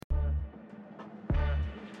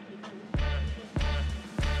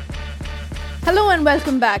Hello and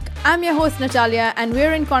welcome back. I'm your host Natalia and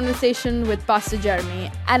we're in conversation with Pastor Jeremy.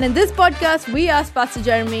 And in this podcast, we ask Pastor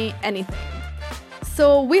Jeremy anything.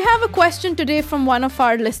 So we have a question today from one of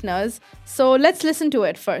our listeners. So let's listen to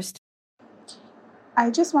it first. I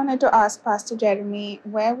just wanted to ask Pastor Jeremy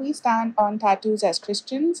where we stand on tattoos as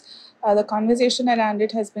Christians. The conversation around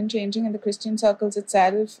it has been changing in the Christian circles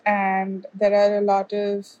itself, and there are a lot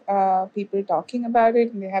of people talking about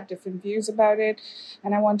it, and they have different views about it.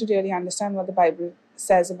 And I want to really understand what the Bible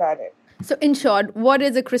says about it. So in short, what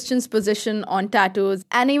is a Christian's position on tattoos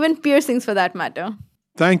and even piercings for that matter?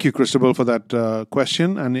 Thank you, Christabel, for that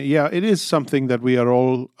question. And yeah, it is something that we are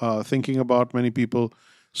all thinking about. Many people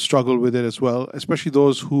struggle with it as well, especially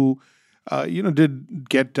those who did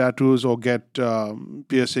get tattoos or get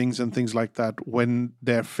piercings and things like that when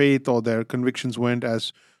their faith or their convictions weren't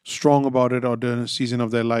as strong about it, or during a season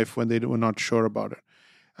of their life when they were not sure about it.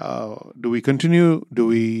 Do we continue? Do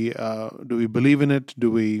we believe in it? Do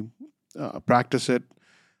we practice it?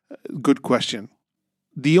 Good question.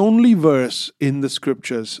 The only verse in the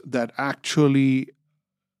scriptures that actually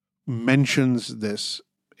mentions this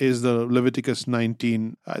is the Leviticus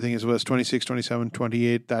 19, I think it's verse 26, 27,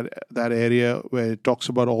 28, that area where it talks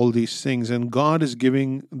about all these things. And God is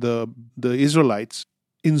giving the Israelites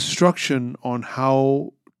instruction on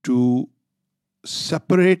how to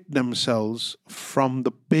separate themselves from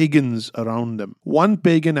the pagans around them. One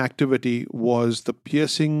pagan activity was the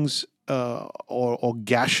piercings or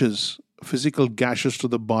gashes, physical gashes to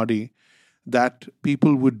the body that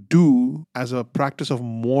people would do as a practice of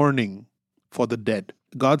mourning for the dead.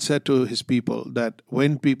 God said to his people that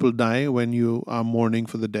when people die, when you are mourning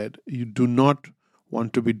for the dead, you do not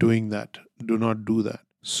want to be doing that. Do not do that.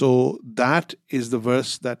 So that is the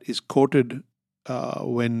verse that is quoted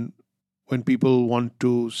when people want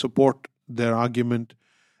to support their argument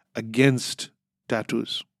against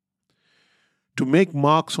tattoos. To make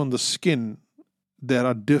marks on the skin, there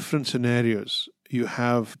are different scenarios. You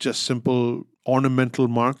have just simple ornamental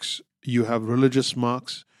marks. You have religious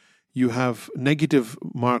marks. You have negative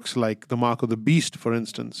marks like the mark of the beast, for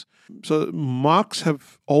instance. So marks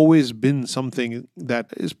have always been something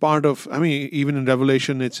that is part of, even in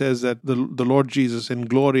Revelation, it says that the Lord Jesus in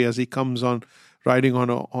glory, as he comes on riding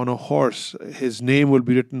on a horse, his name will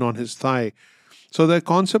be written on his thigh. So the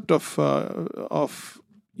concept of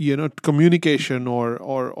communication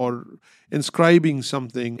or inscribing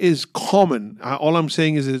something is common. All I'm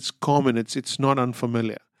saying is it's common. It's not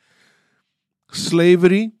unfamiliar.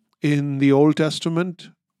 Slavery in the Old Testament,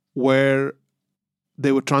 where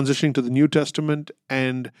they were transitioning to the New Testament,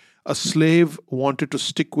 and a slave wanted to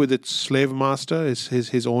stick with its slave master,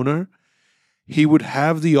 his owner, he would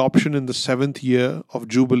have the option in the 7th year of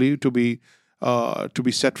Jubilee to be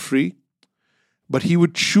set free, but he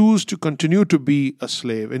would choose to continue to be a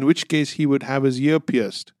slave, in which case he would have his ear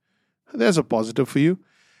pierced. There's a positive for you.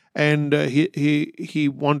 And he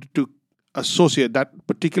wanted to associate that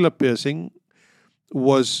particular piercing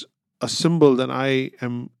was a symbol that I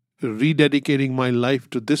am rededicating my life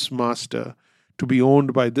to this master, to be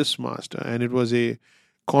owned by this master. And it was a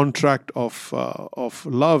contract of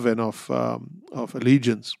love and of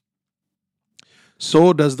allegiance.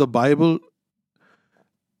 So does the Bible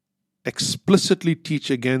explicitly teach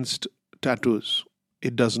against tattoos?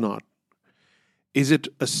 It does not. Is it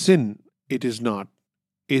a sin? It is not.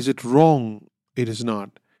 Is it wrong? It is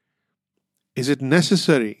not. Is it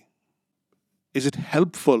necessary? Is it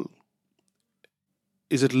helpful?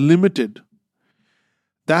 Is it limited?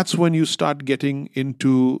 That's when you start getting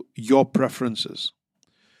into your preferences.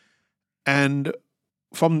 And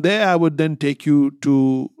from there, I would then take you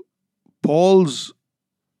to Paul's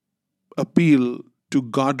appeal to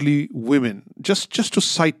godly women. Just to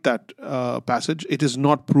cite that passage, it is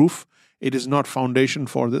not proof, it is not foundation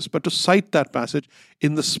for this, but to cite that passage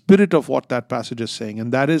in the spirit of what that passage is saying.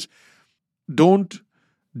 And that is, don't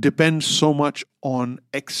depend so much on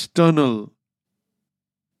external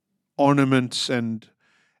ornaments and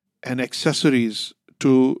accessories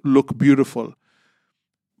to look beautiful,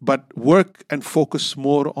 but work and focus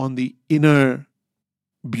more on the inner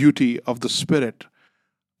beauty of the spirit,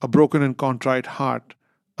 a broken and contrite heart,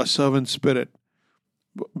 a servant spirit,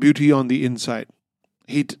 beauty on the inside.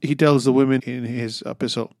 He tells the women in his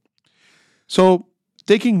epistle. So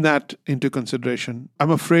taking that into consideration, I'm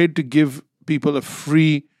afraid to give people a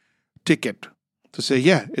free ticket to say,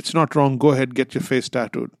 yeah, it's not wrong, go ahead, get your face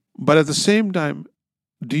tattooed. But at the same time,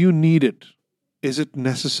 do you need it? Is it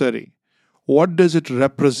necessary? What does it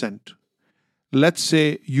represent? Let's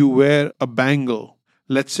say you wear a bangle.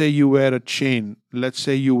 Let's say you wear a chain. Let's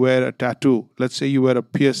say you wear a tattoo. Let's say you wear a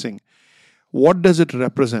piercing. What does it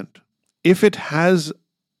represent? If it has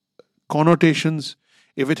connotations,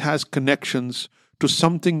 if it has connections to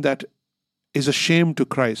something that is a shame to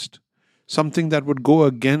Christ, something that would go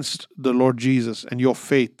against the Lord Jesus and your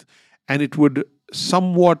faith, and it would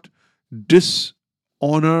somewhat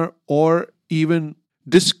dishonor or even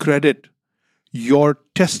discredit your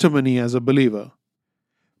testimony as a believer.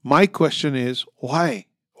 My question is, why?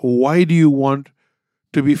 Why do you want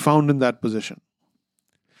to be found in that position?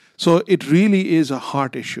 So it really is a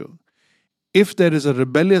heart issue. If there is a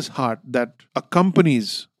rebellious heart that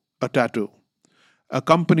accompanies a tattoo,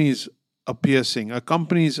 accompanies a piercing,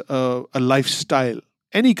 accompanies a lifestyle,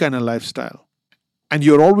 any kind of lifestyle, and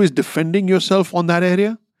you're always defending yourself on that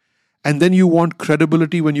area, and then you want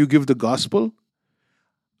credibility when you give the gospel,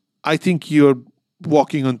 I think you're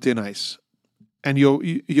walking on thin ice and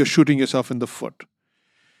you're shooting yourself in the foot.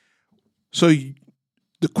 So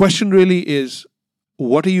the question really is,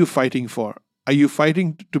 what are you fighting for? Are you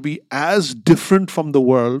fighting to be as different from the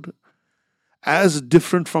world, as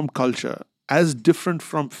different from culture, as different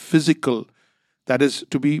from physical, that is,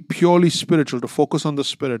 to be purely spiritual, to focus on the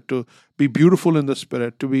spirit, to be beautiful in the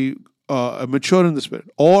spirit, to be mature in the spirit?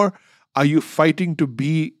 Or are you fighting to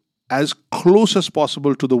be as close as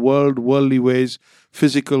possible to the world, worldly ways,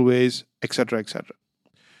 physical ways, etc., etc.?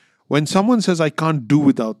 When someone says, I can't do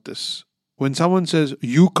without this, when someone says,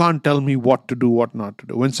 you can't tell me what to do, what not to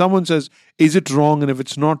do, when someone says, is it wrong? And if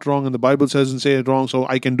it's not wrong, and the Bible says and say it's wrong, so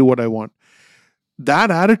I can do what I want, that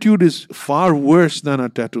attitude is far worse than a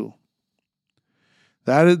tattoo.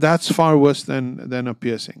 That's far worse than a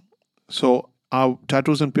piercing. So are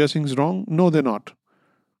tattoos and piercings wrong? No, they're not.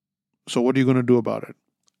 So what are you going to do about it?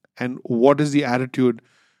 And what is the attitude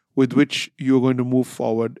with which you're going to move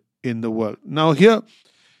forward in the world? Now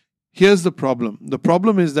here's the problem. The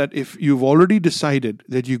problem is that if you've already decided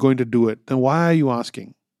that you're going to do it, then why are you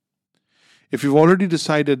asking? If you've already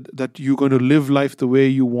decided that you're going to live life the way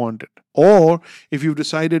you want it, or if you've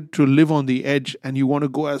decided to live on the edge and you want to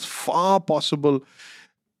go as far possible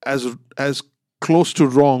as close to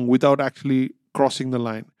wrong without actually crossing the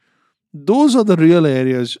line, those are the real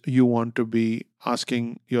areas you want to be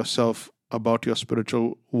asking yourself about your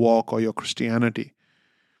spiritual walk or your Christianity.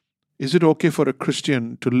 Is it okay for a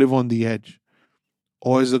Christian to live on the edge?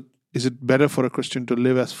 Or is it better for a Christian to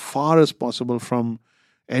live as far as possible from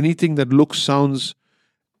anything that looks, sounds,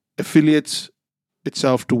 affiliates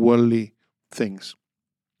itself to worldly things?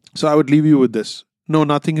 So I would leave you with this. No,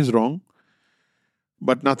 nothing is wrong,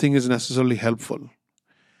 but nothing is necessarily helpful.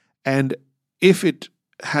 And if it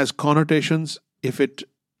has connotations, if it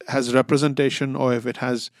has representation, or if it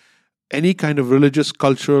has any kind of religious,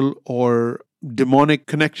 cultural, or demonic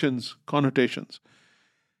connections, connotations,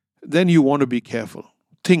 then you want to be careful.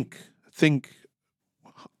 Think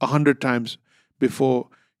 100 times before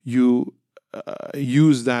you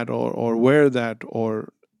use that or wear that.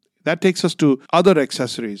 Or that takes us to other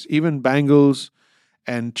accessories, even bangles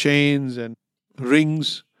and chains and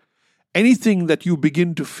rings. Anything that you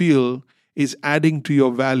begin to feel is adding to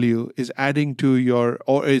your value, is adding to your,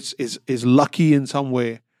 or is lucky in some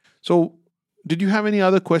way. So did you have any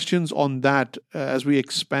other questions on that as we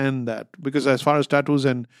expand that? Because as far as tattoos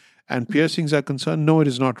and piercings are concerned, no, it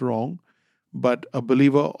is not wrong. But a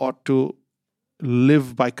believer ought to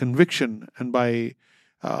live by conviction and by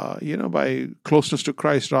closeness to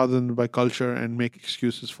Christ rather than by culture and make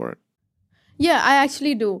excuses for it. Yeah, I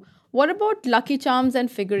actually do. What about Lucky Charms and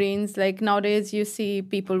figurines? Like nowadays you see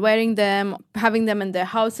people wearing them, having them in their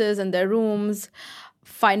houses and their rooms,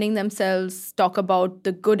 finding themselves talk about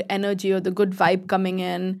the good energy or the good vibe coming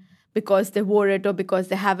in because they wore it or because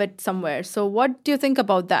they have it somewhere. So what do you think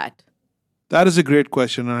about that? That is a great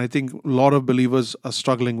question, and I think a lot of believers are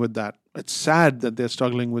struggling with that. It's sad that they're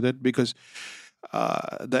struggling with it because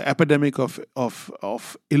the epidemic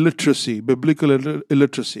of illiteracy, biblical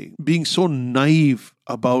illiteracy, being so naive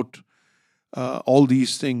about all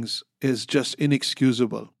these things is just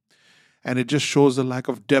inexcusable. And it just shows the lack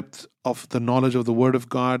of depth of the knowledge of the Word of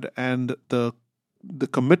God and the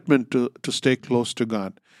commitment to stay close to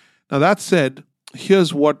God. Now that said,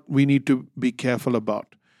 here's what we need to be careful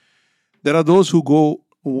about. There are those who go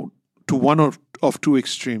to one of two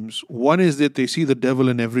extremes. One is that they see the devil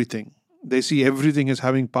in everything. They see everything as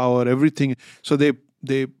having power, everything. So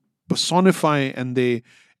they personify and they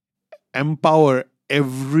empower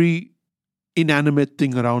every inanimate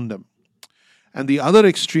thing around them. And the other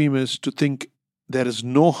extreme is to think there is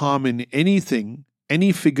no harm in anything,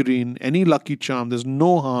 any figurine, any lucky charm. There's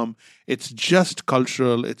no harm. It's just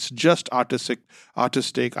cultural. It's just artistic.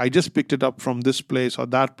 I just picked it up from this place or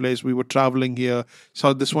that place. We were traveling here.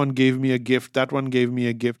 So this one gave me a gift. That one gave me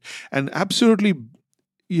a gift. And absolutely,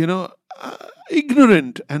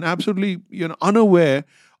 ignorant and absolutely, unaware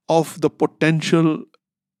of the potential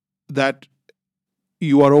that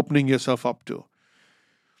you are opening yourself up to.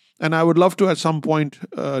 And I would love to at some point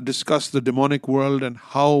discuss the demonic world and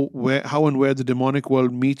how and where the demonic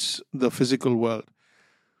world meets the physical world.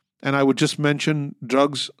 And I would just mention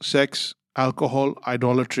drugs, sex, alcohol,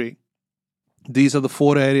 idolatry. These are the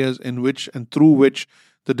 4 areas in which and through which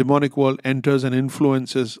the demonic world enters and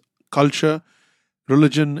influences culture,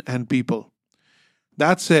 religion, and people.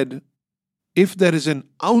 That said, if there is an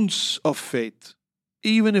ounce of faith,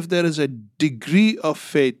 even if there is a degree of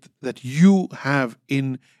faith that you have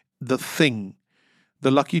in the thing,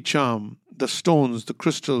 the lucky charm, the stones, the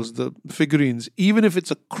crystals, the figurines, even if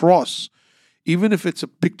it's a cross, even if it's a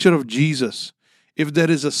picture of Jesus, if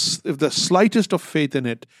the slightest of faith in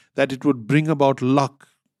it, that it would bring about luck,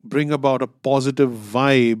 bring about a positive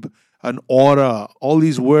vibe, an aura, all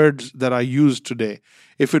these words that are used today,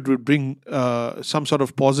 if it would bring some sort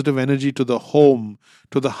of positive energy to the home,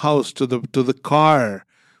 to the house, to the car,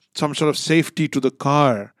 some sort of safety to the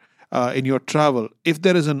car in your travel, if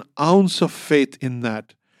there is an ounce of faith in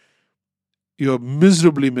that, you're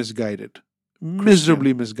miserably misguided.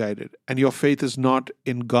 And your faith is not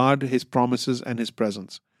in God, His promises, and His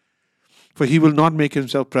presence. For He will not make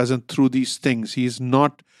Himself present through these things.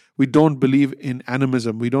 We don't believe in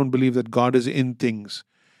animism. We don't believe that God is in things.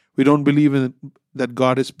 We don't believe that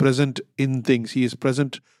God is present in things. He is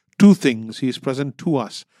present to things. He is present to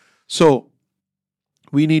us. So,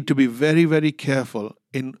 we need to be very, very careful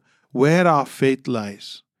in where our faith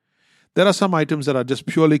lies. There are some items that are just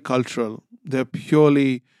purely cultural. They're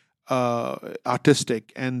purely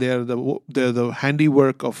artistic, and they're the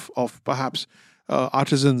handiwork of perhaps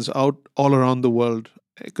artisans out all around the world.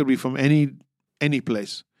 It could be from any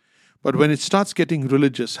place. But when it starts getting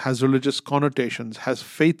religious, has religious connotations, has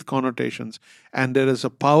faith connotations, and there is a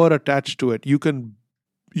power attached to it, you can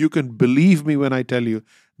believe me when I tell you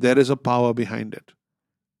there is a power behind it.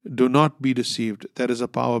 Do not be deceived. There is a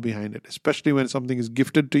power behind it, especially when something is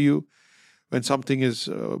gifted to you, when something is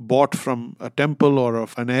bought from a temple or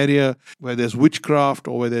of an area where there's witchcraft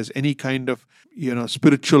or where there's any kind of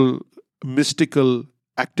spiritual, mystical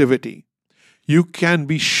activity. You can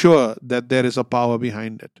be sure that there is a power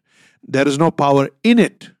behind it. There is no power in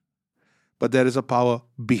it, but there is a power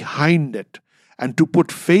behind it. And to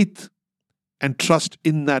put faith and trust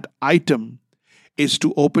in that item is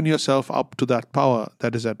to open yourself up to that power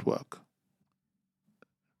that is at work.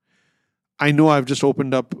 I know I've just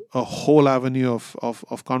opened up a whole avenue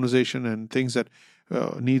of conversation and things that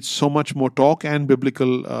need so much more talk and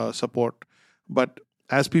biblical support. But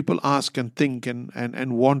as people ask and think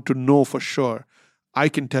and want to know for sure, I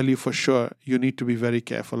can tell you for sure, you need to be very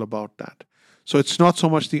careful about that. So it's not so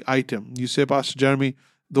much the item. You say, Pastor Jeremy,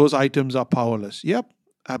 those items are powerless. Yep,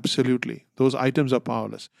 absolutely. Those items are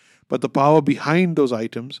powerless. But the power behind those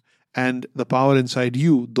items and the power inside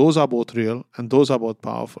you, those are both real and those are both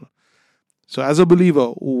powerful. So as a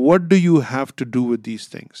believer, what do you have to do with these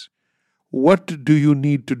things? What do you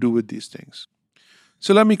need to do with these things?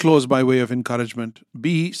 So let me close by way of encouragement.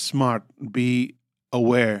 Be smart, be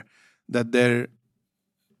aware that there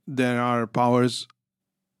are powers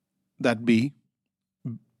that be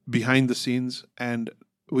behind the scenes, and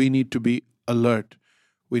we need to be alert.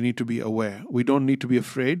 We need to be aware. We don't need to be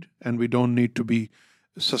afraid, and we don't need to be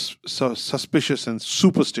suspicious and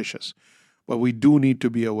superstitious, but we do need to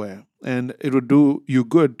be aware. And it would do you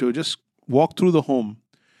good to just walk through the home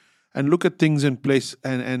and look at things in place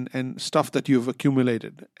and stuff that you've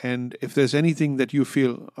accumulated. And if there's anything that you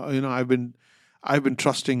feel, I've been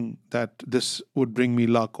trusting that this would bring me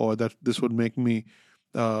luck, or that this would make me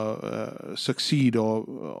succeed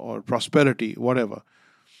or prosperity, whatever.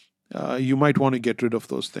 You might want to get rid of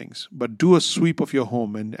those things. But do a sweep of your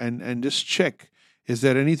home and just check, is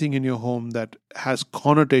there anything in your home that has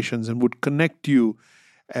connotations and would connect you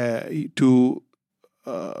to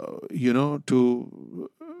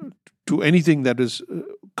anything that is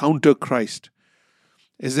counter Christ?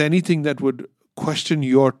 Is there anything that would question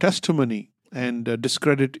your testimony and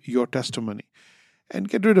discredit your testimony? And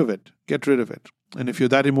get rid of it. Get rid of it. And if you're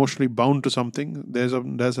that emotionally bound to something, there's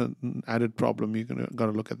an added problem. You're got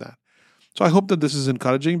to look at that. So I hope that this is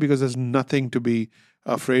encouraging, because there's nothing to be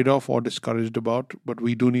afraid of or discouraged about. But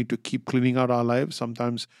we do need to keep cleaning out our lives.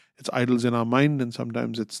 Sometimes it's idols in our mind, and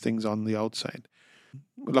sometimes it's things on the outside.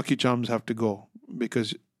 Lucky charms have to go,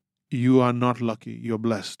 because you are not lucky. You're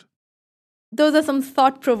blessed. Those are some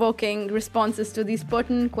thought-provoking responses to these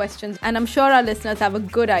pertinent questions, and I'm sure our listeners have a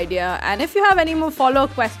good idea. And if you have any more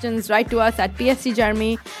follow-up questions, write to us at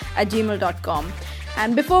pscjeremy@gmail.com.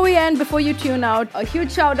 And before we end, before you tune out, a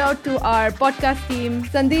huge shout out to our podcast team,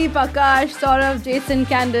 Sandeep, Akash, Saurav, Jason,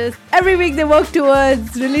 Candice. Every week they work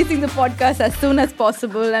towards releasing the podcast as soon as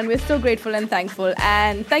possible, and we're so grateful and thankful.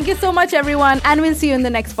 And thank you so much, everyone, and we'll see you in the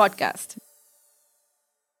next podcast.